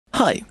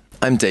Hi,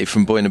 I'm Dave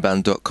from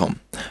boyinaband.com,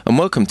 and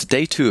welcome to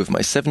day 2 of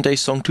my 7-day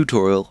song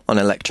tutorial on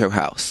Electro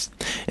House.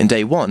 In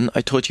day 1,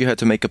 I taught you how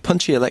to make a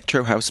punchy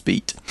Electro House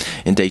beat.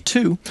 In day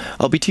 2,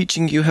 I'll be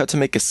teaching you how to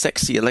make a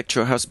sexy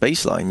Electro House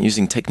bassline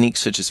using techniques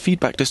such as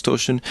feedback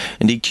distortion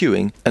and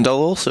EQing, and I'll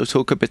also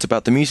talk a bit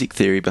about the music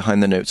theory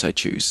behind the notes I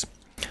choose.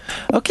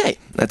 Okay,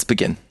 let's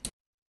begin.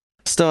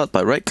 Start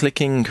by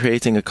right-clicking and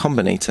creating a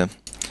combinator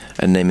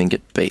and naming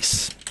it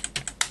bass.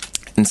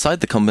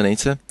 Inside the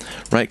combinator,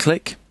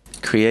 right-click,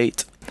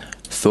 create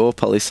Thor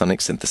Polysonic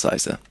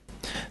Synthesizer.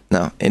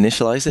 Now,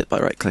 initialize it by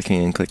right-clicking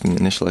and clicking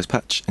Initialize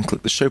Patch, and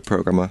click the Show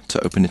Programmer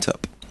to open it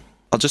up.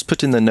 I'll just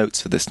put in the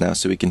notes for this now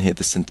so we can hear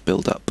the synth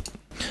build up.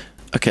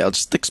 Okay, I'll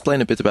just explain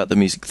a bit about the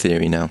music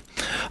theory now.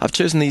 I've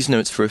chosen these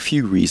notes for a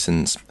few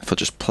reasons. If I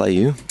just play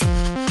you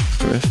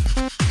the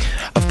riff.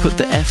 I've put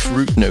the F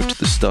root note at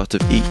the start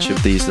of each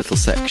of these little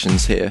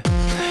sections here,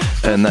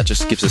 and that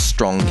just gives a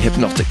strong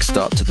hypnotic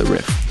start to the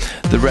riff.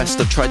 The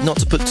rest I've tried not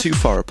to put too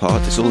far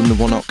apart, it's all in the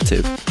 1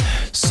 octave,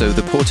 so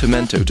the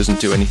portamento doesn't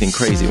do anything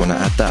crazy when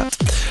I add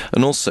that.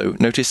 And also,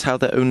 notice how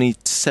they're only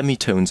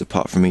semitones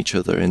apart from each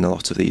other in a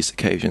lot of these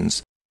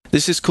occasions.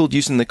 This is called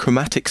using the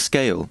chromatic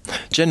scale.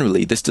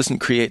 Generally, this doesn't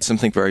create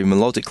something very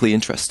melodically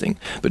interesting,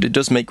 but it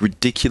does make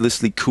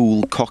ridiculously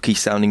cool,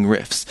 cocky-sounding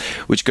riffs,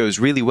 which goes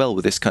really well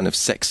with this kind of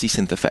sexy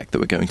synth effect that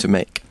we're going to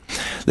make.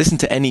 Listen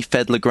to any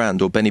Fed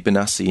Legrand or Benny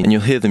Benassi, and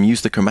you'll hear them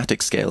use the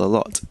chromatic scale a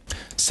lot.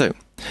 So,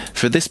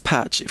 for this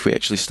patch, if we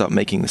actually start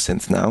making the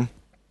synth now,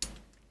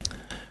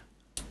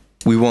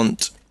 we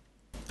want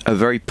a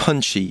very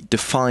punchy,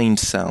 defined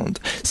sound,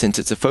 since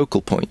it's a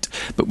focal point,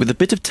 but with a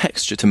bit of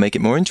texture to make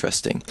it more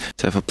interesting.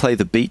 So if I play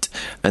the beat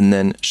and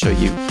then show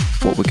you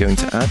what we're going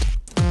to add,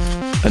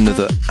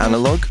 another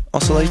analog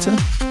oscillator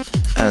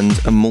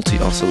and a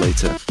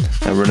multi-oscillator.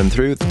 Now run them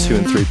through, the 2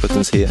 and 3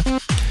 buttons here.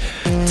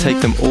 Take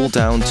them all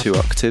down 2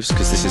 octaves,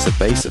 because this is a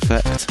bass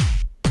effect.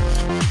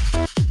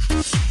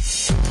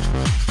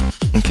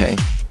 Okay.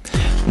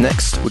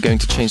 Next, we're going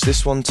to change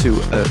this one to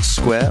a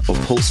square or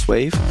pulse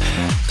wave,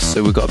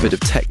 so we've got a bit of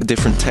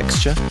different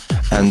texture,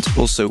 and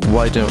also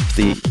widen up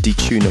the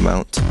detune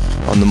amount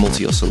on the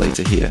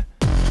multi-oscillator here.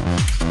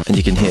 And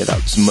you can hear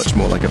that's much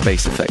more like a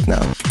bass effect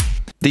now.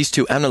 These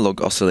 2 analog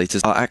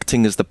oscillators are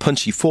acting as the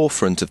punchy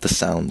forefront of the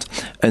sound,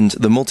 and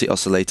the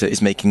multi-oscillator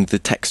is making the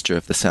texture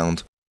of the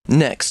sound.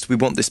 Next, we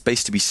want this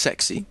bass to be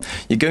sexy.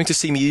 You're going to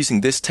see me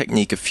using this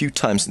technique a few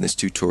times in this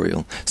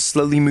tutorial.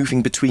 Slowly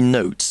moving between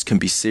notes can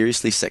be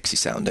seriously sexy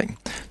sounding.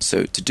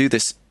 So to do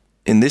this,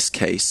 in this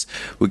case,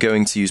 we're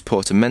going to use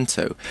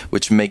portamento,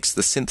 which makes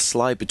the synth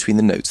slide between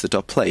the notes that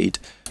are played.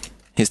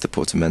 Here's the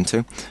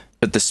portamento,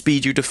 at the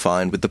speed you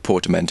define with the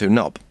portamento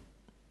knob.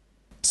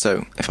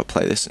 So, if I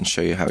play this and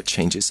show you how it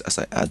changes as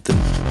I add the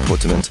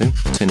portamento,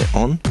 turn it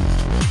on,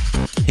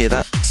 hear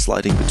that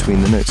sliding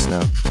between the notes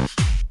now.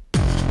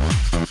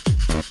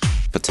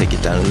 If I take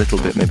it down a little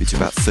bit, maybe to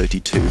about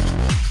 32,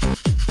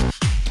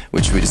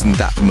 which isn't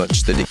that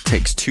much that it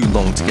takes too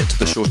long to get to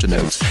the shorter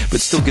notes, but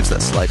still gives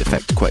that slide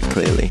effect quite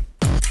clearly.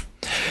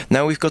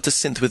 Now we've got a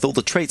synth with all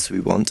the traits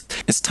we want,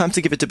 it's time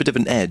to give it a bit of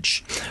an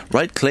edge.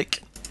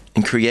 Right-click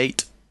and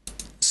create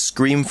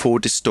Scream for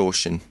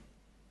Distortion.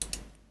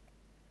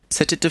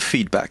 Set it to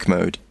feedback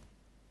mode.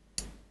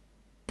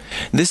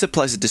 This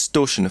applies a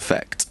distortion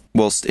effect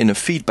whilst in a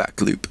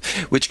feedback loop,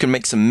 which can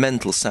make some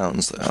mental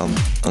sounds.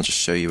 I'll just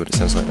show you what it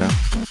sounds like now.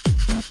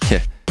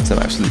 Yeah, some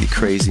absolutely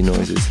crazy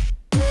noises.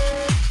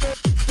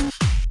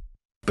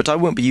 But I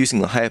won't be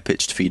using the higher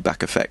pitched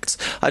feedback effects.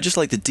 I just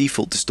like the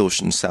default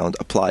distortion sound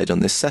applied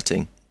on this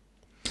setting.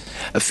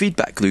 A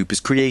feedback loop is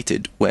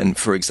created when,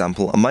 for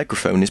example, a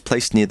microphone is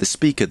placed near the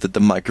speaker that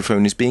the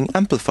microphone is being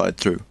amplified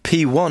through.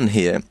 P1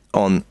 here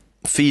on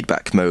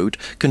feedback mode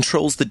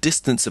controls the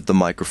distance of the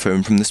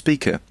microphone from the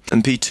speaker,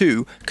 and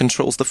P2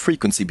 controls the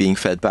frequency being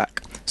fed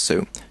back.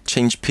 So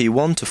change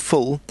P1 to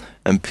full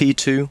and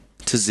P2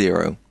 to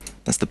 0.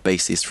 That's the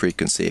bassiest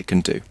frequency it can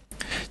do.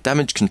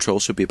 Damage control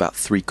should be about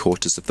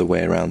 3/4 of the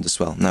way around as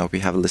well. Now if we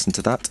have a listen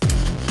to that,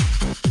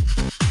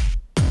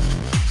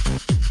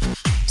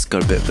 it's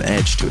got a bit of an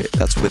edge to it.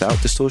 That's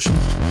without distortion.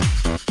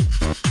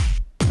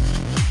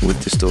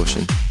 With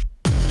distortion.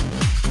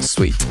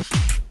 Sweet.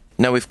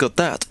 Now we've got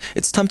that,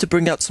 it's time to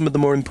bring out some of the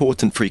more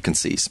important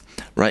frequencies.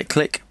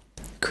 Right-click,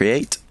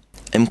 create,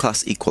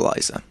 M-Class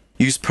Equalizer.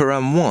 Use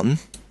Param 1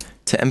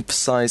 to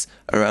emphasize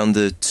around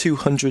the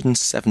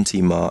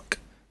 270 mark.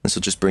 This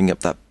will just bring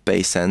up that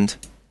bass end.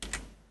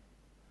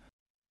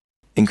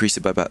 Increase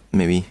it by about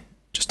maybe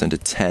just under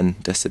 10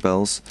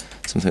 decibels,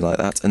 something like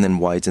that, and then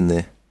widen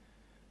the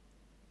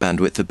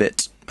bandwidth a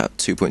bit, about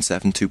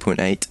 2.7,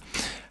 2.8.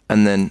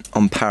 And then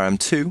on Param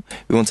 2,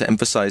 we want to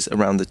emphasize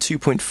around the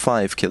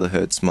 2.5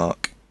 kilohertz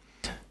mark.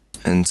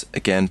 And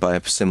again, by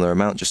a similar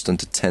amount, just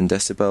under 10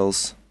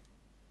 decibels.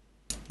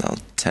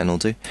 10 will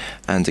do.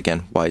 And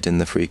again, widen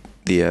the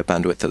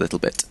bandwidth a little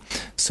bit.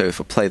 So if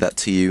I play that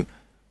to you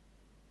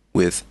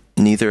with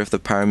neither of the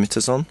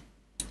parameters on,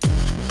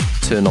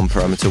 turn on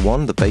parameter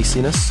 1, the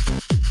bassiness,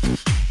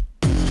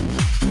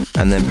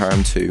 and then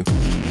param 2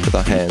 with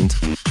our hand,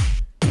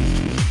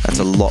 That's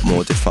a lot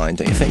more defined,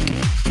 don't you think?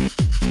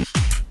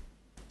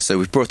 So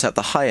we've brought out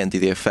the high end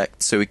of the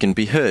effect so it can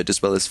be heard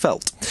as well as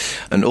felt.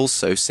 And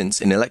also, since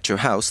in electro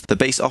house, the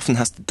bass often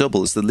has to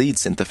double as the lead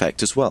synth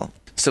effect as well.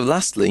 So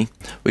lastly,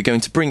 we're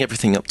going to bring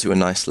everything up to a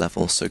nice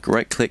level. So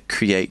right-click,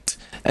 create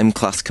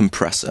M-Class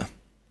Compressor.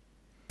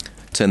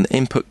 Turn the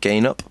input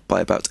gain up by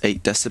about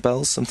 8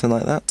 decibels, something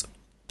like that.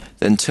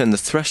 Then turn the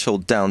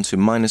threshold down to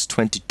minus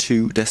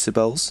 22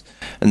 decibels,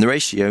 and the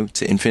ratio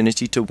to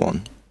infinity to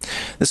 1.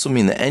 This will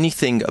mean that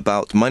anything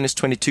about minus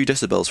 22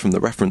 decibels from the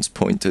reference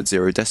point at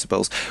 0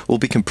 decibels will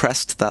be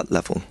compressed to that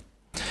level.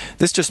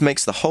 This just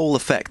makes the whole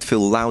effect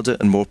feel louder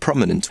and more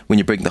prominent when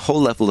you bring the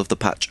whole level of the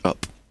patch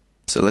up.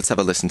 So let's have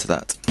a listen to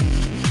that.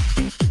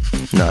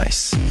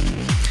 Nice.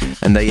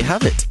 And there you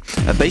have it.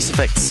 A bass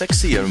effect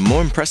sexier and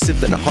more impressive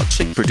than a hot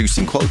chick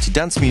producing quality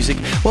dance music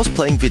whilst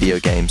playing video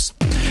games.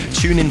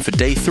 Tune in for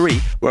day 3,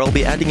 where I'll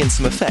be adding in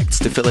some effects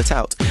to fill it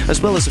out,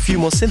 as well as a few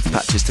more synth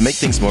patches to make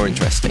things more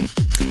interesting.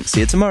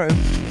 See you tomorrow!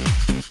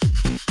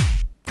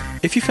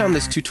 If you found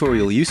this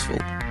tutorial useful,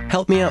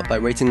 help me out by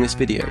rating this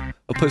video,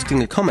 or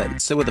posting a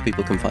comment so other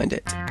people can find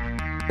it.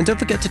 And don't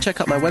forget to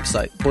check out my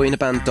website,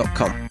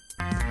 boyinaband.com.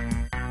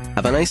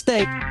 Have a nice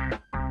day!